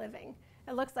really look living.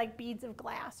 It looks like beads of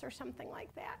glass or something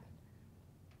like that.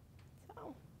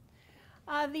 So,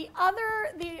 The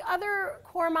other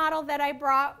core model that I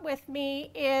brought with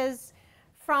me is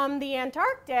from the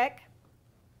Antarctic.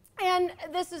 And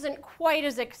this isn't quite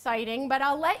as exciting, but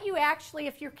I'll let you actually,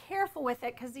 if you're careful with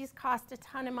it, because these cost a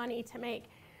ton of money to make,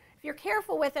 if you're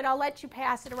careful with it, I'll let you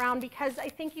pass it around because I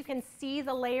think you can see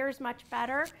the layers much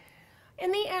better.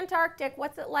 In the Antarctic,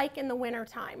 what's it like in the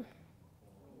wintertime?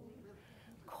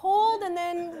 Cold, and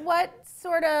then what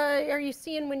sort of are you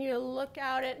seeing when you look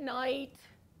out at night?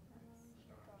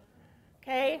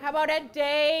 Okay, how about at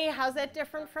day? How's that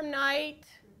different from night?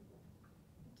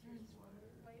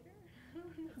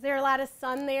 Is there a lot of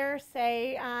sun there,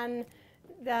 say on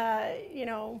the,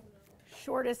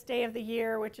 shortest day of the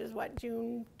year, which is what,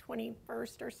 June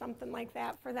 21st or something like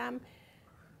that for them?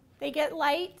 They get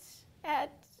light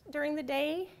during the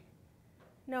day?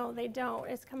 No, they don't.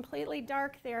 It's completely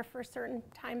dark there for certain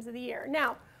times of the year.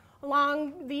 Now,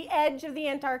 along the edge of the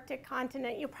Antarctic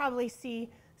continent, you'll probably see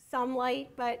some light,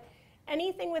 but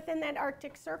anything within that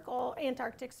Antarctic circle,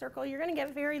 you're going to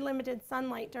get very limited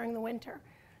sunlight during the winter.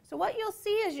 So what you'll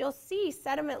see is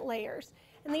sediment layers.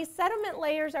 And these sediment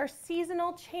layers are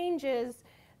seasonal changes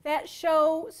that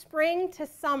show spring to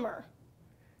summer.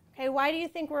 Okay, why do you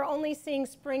think we're only seeing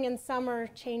spring and summer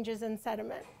changes in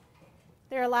sediment?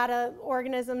 There are a lot of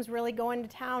organisms really going to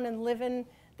town and living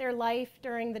their life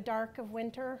during the dark of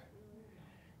winter.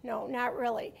 No, not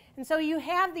really. And so you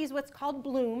have these what's called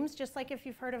blooms, just like if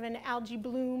you've heard of an algae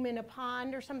bloom in a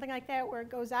pond or something like that where it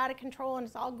goes out of control and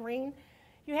it's all green.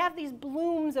 You have these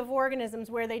blooms of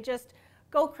organisms where they just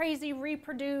go crazy,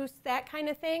 reproduce, that kind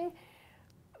of thing,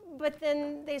 but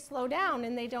then they slow down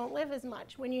and they don't live as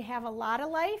much. When you have a lot of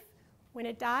life, when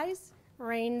it dies,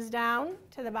 rains down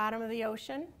to the bottom of the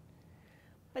ocean,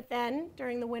 but then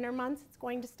during the winter months, it's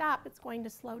going to stop, it's going to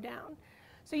slow down.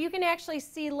 So you can actually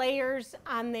see layers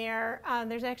on there.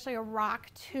 There's actually a rock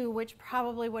too, which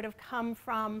probably would have come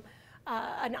from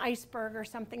an iceberg or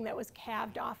something that was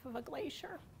calved off of a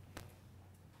glacier.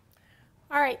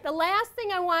 All right, the last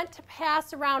thing I want to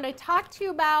pass around, I talked to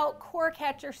you about core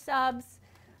catcher subs.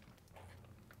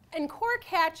 And core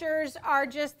catchers are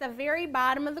just the very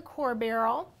bottom of the core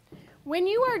barrel. When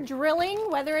you are drilling,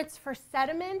 whether it's for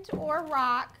sediment or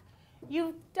rock,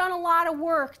 you've done a lot of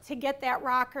work to get that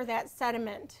rock or that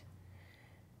sediment.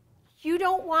 You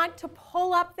don't want to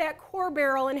pull up that core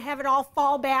barrel and have it all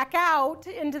fall back out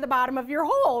into the bottom of your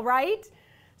hole, right?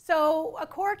 So a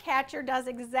core catcher does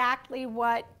exactly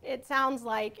what it sounds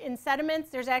like. In sediments,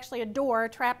 there's actually a door, a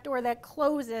trap door that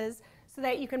closes so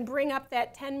that you can bring up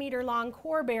that 10-meter long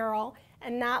core barrel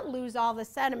and not lose all the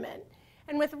sediment.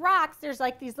 And with rocks, there's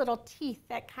like these little teeth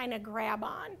that kind of grab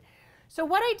on. So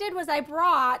what I did was I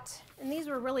brought, and these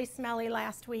were really smelly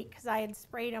last week because I had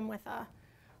sprayed them with a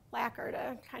lacquer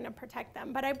to kind of protect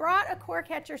them, but I brought a core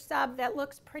catcher sub that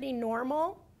looks pretty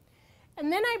normal.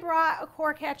 And then I brought a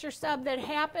core catcher sub that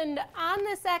happened on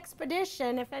this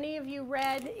expedition. If any of you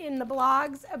read in the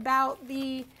blogs about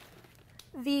the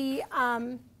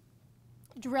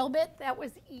drill bit that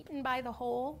was eaten by the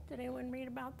hole. Did anyone read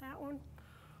about that one?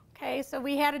 Okay, so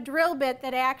we had a drill bit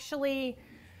that actually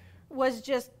was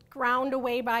just ground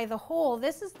away by the hole.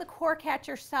 This is the core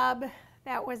catcher sub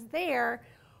that was there.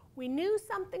 We knew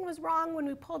something was wrong when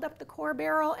we pulled up the core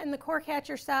barrel, and the core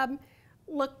catcher sub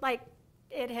looked like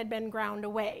it had been ground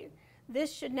away.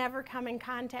 This should never come in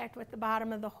contact with the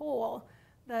bottom of the hole.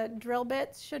 The drill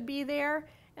bits should be there,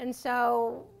 and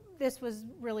so this was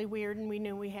really weird, and we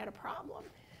knew we had a problem.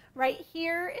 Right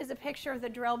here is a picture of the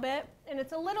drill bit, and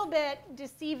it's a little bit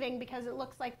deceiving because it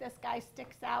looks like this guy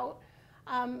sticks out,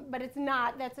 but it's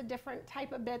not. That's a different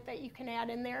type of bit that you can add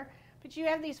in there. But you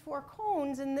have these 4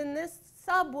 cones, and then this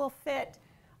sub will fit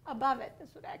above it.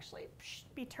 This would actually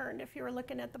be turned if you were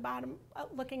looking at the bottom,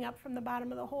 looking up from the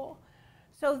bottom of the hole.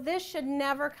 So this should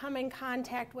never come in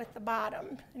contact with the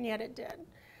bottom, and yet it did.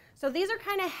 So these are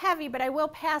kind of heavy, but I will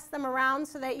pass them around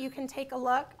so that you can take a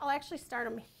look. I'll actually start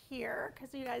them here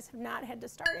because you guys have not had to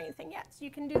start anything yet. So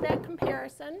you can do that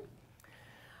comparison.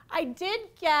 I did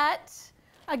get,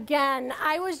 again,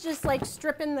 I was just like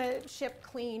stripping the ship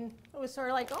clean. It was sort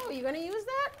of like, oh, you going to use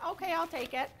that? Okay, I'll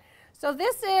take it. So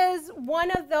this is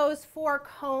one of those 4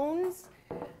 cones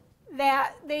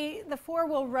that the 4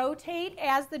 will rotate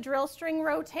as the drill string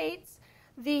rotates.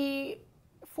 The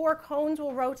 4 cones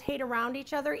will rotate around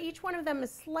each other. Each one of them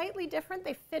is slightly different.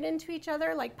 They fit into each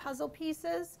other like puzzle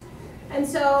pieces. And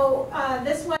so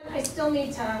this one, I still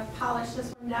need to polish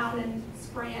this one down and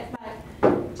spray it,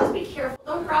 but just be careful.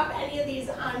 Don't drop any of these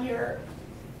on your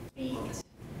feet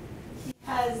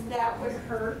because that would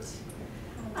hurt.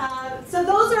 So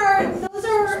those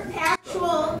are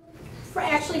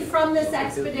actually from this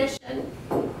expedition.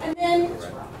 And then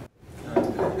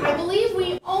I believe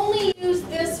we only used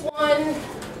this one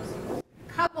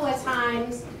a couple of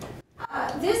times.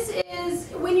 This is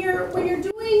when you're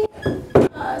doing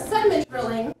sediment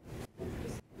drilling.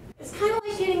 It's kind of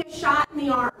like getting a shot in the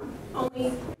arm,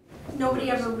 only nobody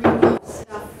ever removes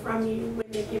stuff from you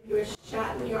when they give you a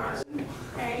shot in the arm.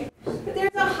 Okay, but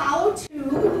there's a hollow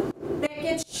tube that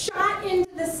gets shot into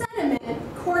the sediment.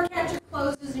 Core catcher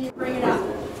closes and you bring it up.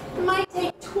 It might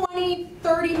take 20,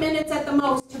 30 minutes at the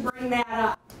most to bring that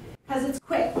up because it's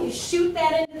quick. You shoot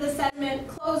that into the sediment,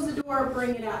 close the door,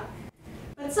 bring it up.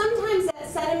 But sometimes that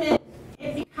sediment,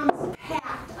 it becomes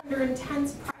packed under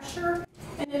intense pressure,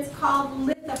 and it's called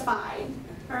lithified.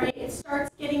 All right, it starts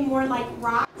getting more like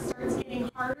rock, starts getting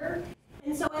harder.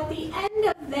 And so at the end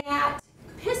of that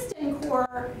piston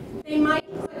core, they might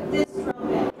put this drill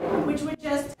bit, which would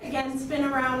just, again, spin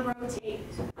around, rotate.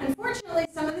 Unfortunately,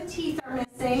 some of the teeth are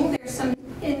missing. There's some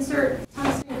insert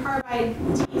tungsten carbide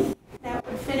teeth that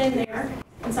would fit in there,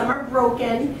 and some are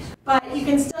broken. But you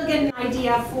can still get an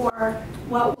idea for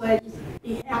what would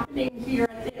be happening here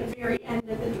at the very end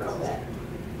of the drill bit.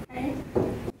 Okay?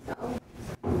 So,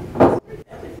 I'll share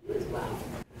that with you as well.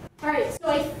 All right, so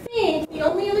I think the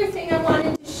only other thing I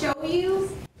wanted to show you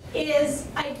is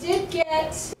I did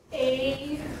get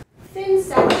a thin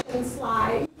section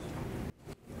slide.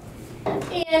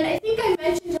 And I think I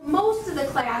mentioned to most of the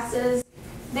classes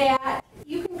that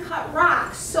you can cut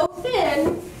rocks so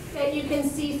thin that you can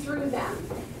see through them.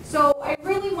 So I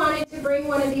really wanted to bring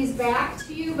one of these back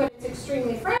to you, but it's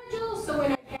extremely fragile. So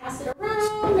when I pass it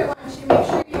around, I want you to make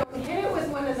sure you don't hit it with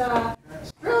one of the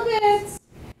drill bits.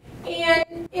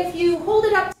 And if you hold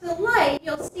it up to the light,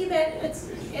 you'll see that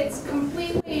it's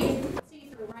completely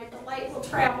see-through, right? The light will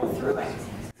travel through it.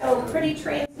 So pretty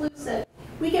translucent.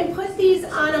 We can put these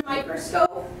on a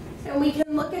microscope, and we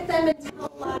can look at them and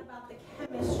tell a lot about the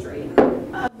chemistry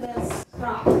of this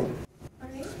rock.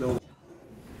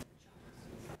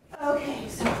 Okay,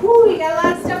 so we got a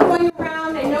lot of stuff going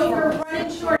around. I know we're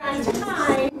running short on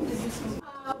time.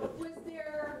 Was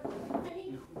there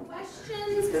any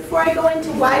questions before I go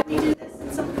into why we do this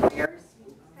in some careers?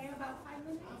 I have about 5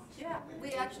 minutes. Yeah,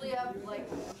 we actually have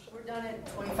we're done at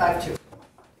 25 to.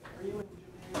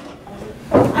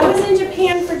 I was in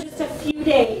Japan for just a few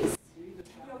days.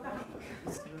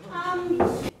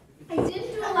 I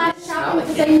didn't do a lot of shopping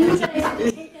because I knew that I had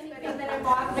to take anything that I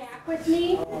bought back with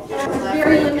me, and I was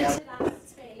very limited on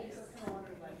space.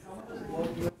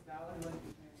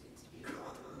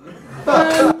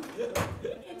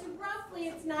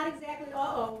 It's not exactly,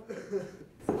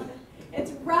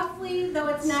 it's roughly, though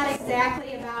it's not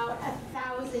exactly about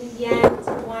 1,000 yen to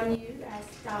 $1 US.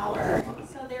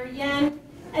 So they're yen.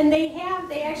 And they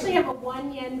actually have a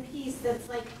 1 yen piece that's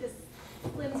like this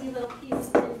flimsy little piece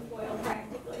of tin foil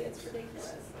practically. It's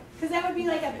ridiculous. Because that would be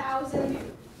like 1,000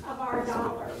 of our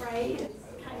dollar, right? It's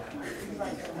kind of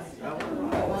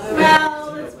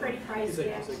well, it's pretty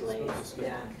pricey actually.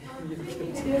 Yeah. I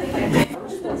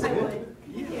would.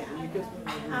 Yeah.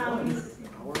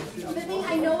 The thing,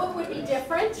 I know it would be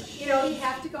different. You know, you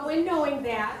have to go in knowing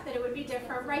that it would be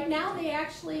different. Right now they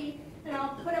actually, and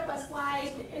I'll put up a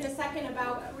slide in a second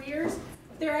about careers,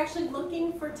 they're actually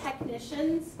looking for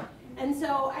technicians. And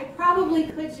so I probably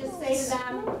could just say to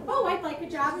them, oh, I'd like a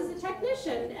job as a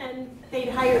technician, and they'd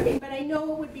hire me. But I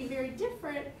know it would be very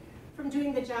different from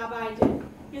doing the job I did.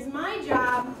 Because my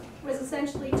job was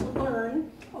essentially to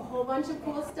learn a whole bunch of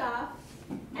cool stuff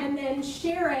and then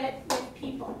share it with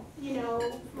people, you know,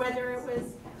 whether it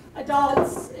was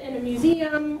adults in a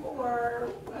museum or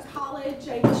a college.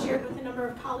 I shared with a number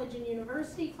of college and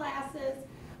university classes.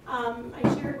 I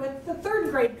shared with the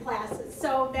 3rd grade classes.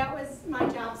 So that was my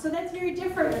job. So that's very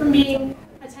different from being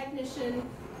a technician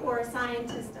or a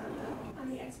scientist on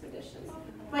the expedition.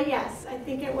 But yes, I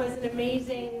think it was an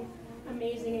amazing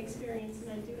experience,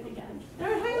 and I'd do it again. And I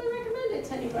would highly recommend it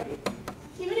to anybody.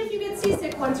 Even if you get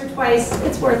seasick once or twice,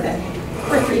 it's worth it.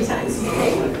 Or 3 times.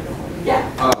 Yeah.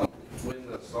 When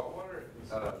the salt water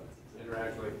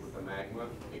interacts with the magma,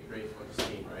 it creates a bunch of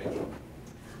steam,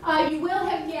 right? You will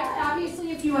have, yeah,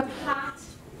 obviously if you have hot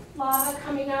lava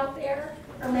coming out there,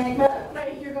 or magma,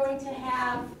 right, you're going to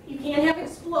have, you can have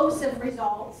explosive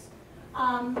results,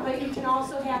 but you can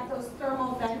also have those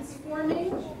thermal vents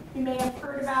forming. You may have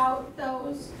heard about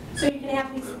those. So you can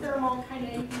have these thermal kind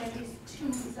of, you can have these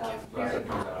tubes of very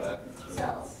hot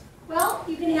cells. Well,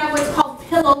 you can have what's called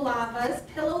pillow lavas.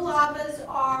 Pillow lavas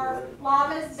are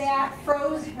lavas that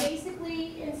froze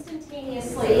basically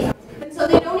instantaneously. And so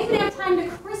they don't even have time to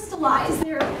crystallize.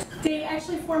 They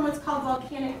actually form what's called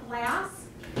volcanic glass.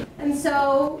 And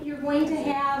so you're going to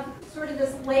have sort of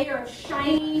this layer of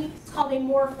shiny, it's called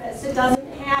amorphous. It doesn't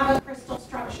have a crystal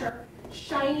structure.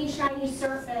 shiny, shiny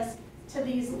surface to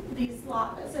these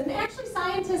lavas. And actually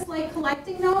scientists like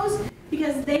collecting those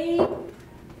because they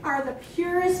are the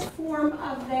purest form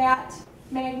of that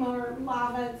magma or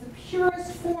lava. It's the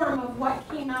purest form of what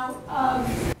came out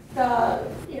of the,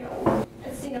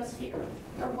 asthenosphere,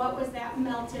 or what was that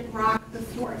melted rock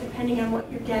before, depending on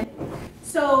what you're getting.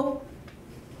 So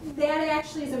that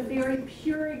actually is a very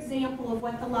pure example of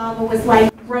what the lava was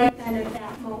like right then at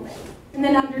that moment. And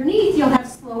then underneath, you'll have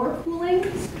slower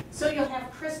cooling, so you'll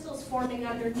have crystals forming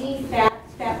underneath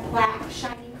that black,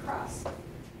 shiny crust.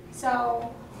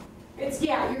 So it's,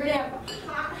 you're going to have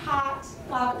hot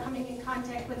lava coming in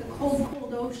contact with a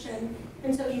cold ocean,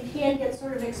 and so you can get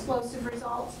sort of explosive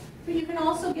results. But you can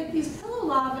also get these pillow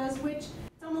lavas, which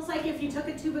it's almost like if you took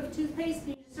a tube of toothpaste and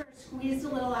you just sort of squeezed a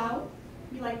little out,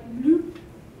 be like bloop,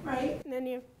 right? And then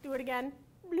you do it again,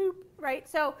 bloop, right?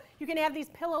 So you can have these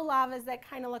pillow lavas that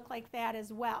kind of look like that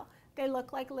as well. They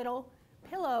look like little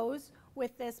pillows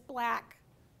with this black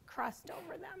crust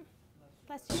over them.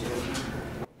 Bless you.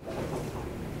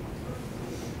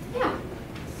 Yeah.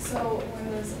 So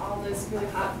when there's all this really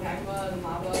hot magma and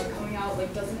lava coming out,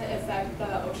 like, doesn't it affect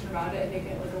the ocean around it and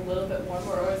make it like a little bit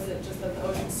warmer, or is it just that the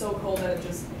ocean's so cold that it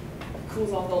just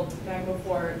cools off the magma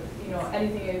before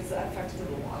anything is affected to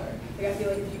the water? Like, I feel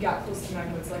like if you got close to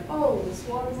magma, it's like, oh, this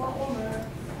water's a lot warmer.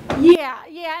 Yeah,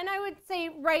 and I would say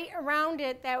right around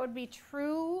it that would be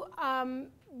true,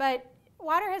 but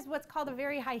water has what's called a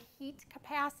very high heat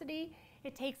capacity.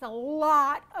 It takes a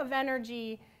lot of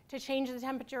energy to change the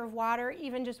temperature of water,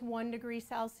 even just 1 degree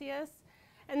Celsius.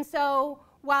 And so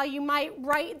while you might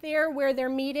right there where they're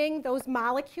meeting, those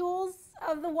molecules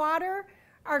of the water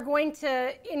are going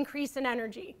to increase in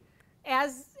energy.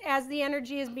 As the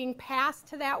energy is being passed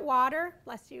to that water,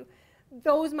 bless you,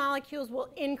 those molecules will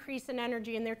increase in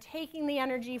energy, and they're taking the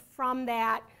energy from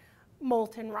that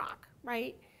molten rock,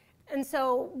 right? And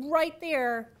so right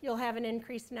there, you'll have an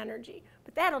increase in energy.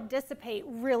 But that'll dissipate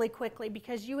really quickly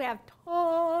because you have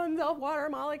tons of water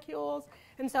molecules.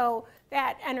 And so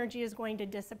that energy is going to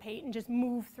dissipate and just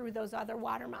move through those other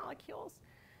water molecules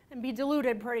and be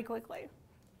diluted pretty quickly.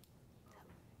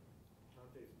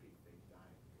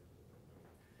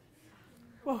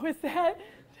 What was that?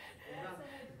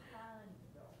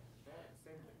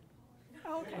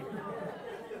 Okay.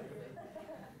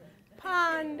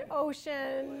 Pond,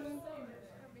 ocean.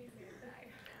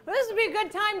 Well, this would be a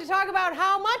good time to talk about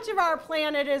how much of our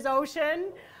planet is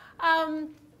ocean.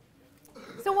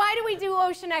 So why do we do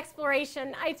ocean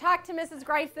exploration? I talked to Mrs.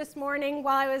 Greif this morning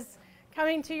while I was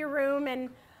coming to your room, and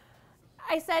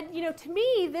I said, to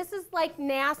me, this is like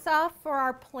NASA for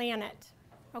our planet,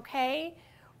 okay?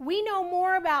 We know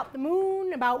more about the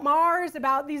moon, about Mars,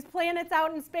 about these planets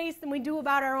out in space than we do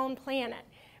about our own planet,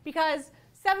 because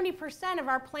 70% of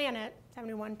our planet,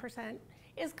 71%,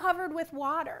 is covered with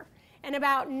water. And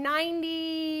about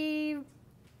 90-ish,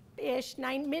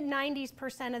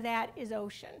 mid-90s% of that is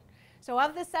ocean. So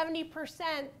of the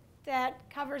 70% that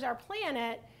covers our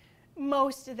planet,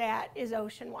 most of that is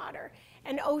ocean water.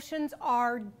 And oceans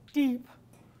are deep,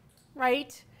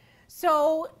 right?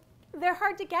 So they're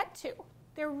hard to get to.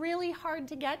 They're really hard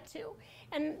to get to.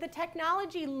 And the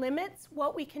technology limits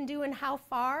what we can do and how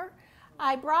far.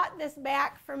 I brought this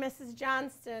back for Mrs.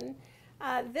 Johnston.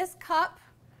 This cup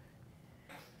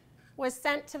was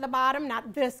sent to the bottom,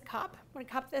 not this cup, but a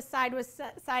cup this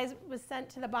size was sent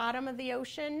to the bottom of the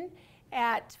ocean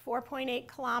at 4.8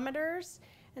 kilometers,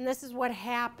 and this is what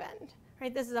happened.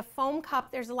 Right, this is a foam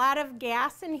cup. There's a lot of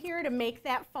gas in here to make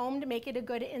that foam, to make it a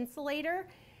good insulator,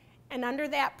 and under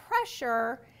that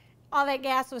pressure, all that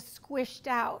gas was squished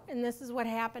out, and this is what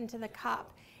happened to the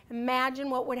cup. Imagine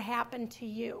what would happen to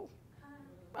you,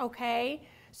 okay?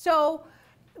 So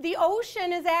the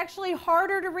ocean is actually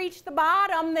harder to reach the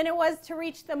bottom than it was to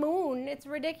reach the moon. It's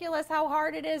ridiculous how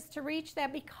hard it is to reach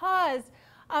that because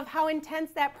of how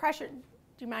intense that pressure. Do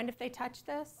you mind if they touch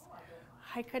this?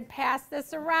 I could pass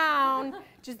this around.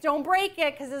 Just don't break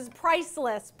it because it's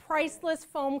priceless, priceless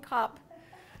foam cup.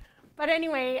 But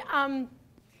anyway,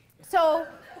 so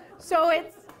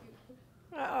it's,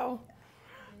 uh-oh,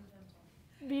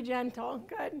 be gentle,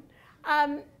 good.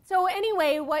 So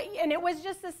anyway, and it was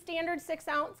just a standard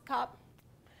 6-ounce cup.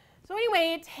 So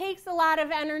anyway, it takes a lot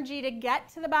of energy to get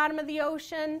to the bottom of the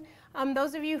ocean.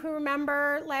 Those of you who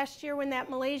remember last year when that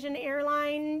Malaysian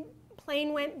airline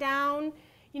plane went down,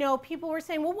 people were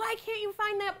saying, well, why can't you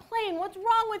find that plane? What's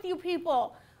wrong with you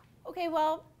people? Okay,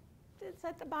 well, it's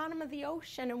at the bottom of the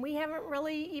ocean, and we haven't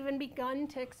really even begun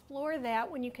to explore that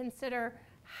when you consider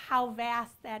how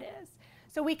vast that is.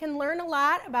 So we can learn a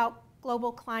lot about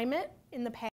global climate in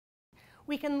the past.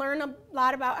 We can learn a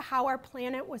lot about how our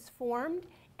planet was formed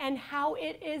and how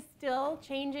it is still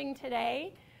changing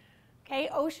today. Okay,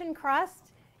 ocean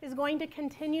crust is going to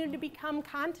continue to become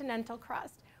continental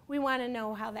crust. We want to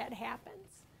know how that happens.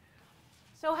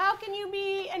 So how can you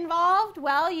be involved?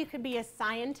 Well, you could be a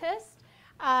scientist.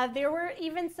 There were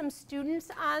even some students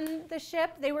on the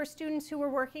ship. They were students who were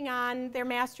working on their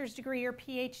master's degree or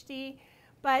PhD,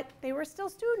 but they were still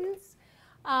students.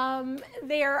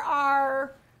 There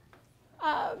are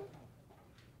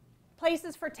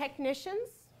places for technicians.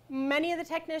 Many of the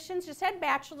technicians just had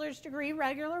bachelor's degree,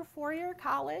 regular four-year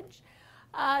college.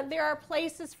 There are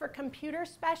places for computer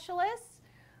specialists.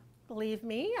 Believe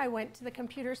me, I went to the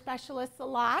computer specialists a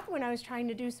lot when I was trying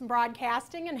to do some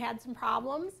broadcasting and had some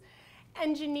problems.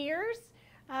 Engineers,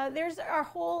 there's our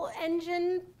whole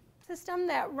engine system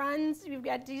that runs. You've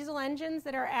got diesel engines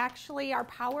that are actually our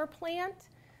power plant.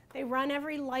 They run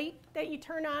every light that you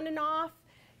turn on and off.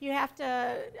 You have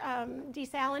to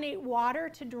desalinate water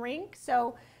to drink,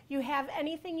 so you have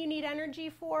anything you need energy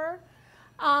for.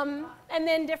 And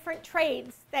then different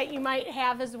trades that you might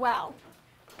have as well.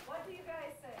 What do you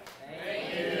guys say?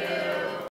 Thank you.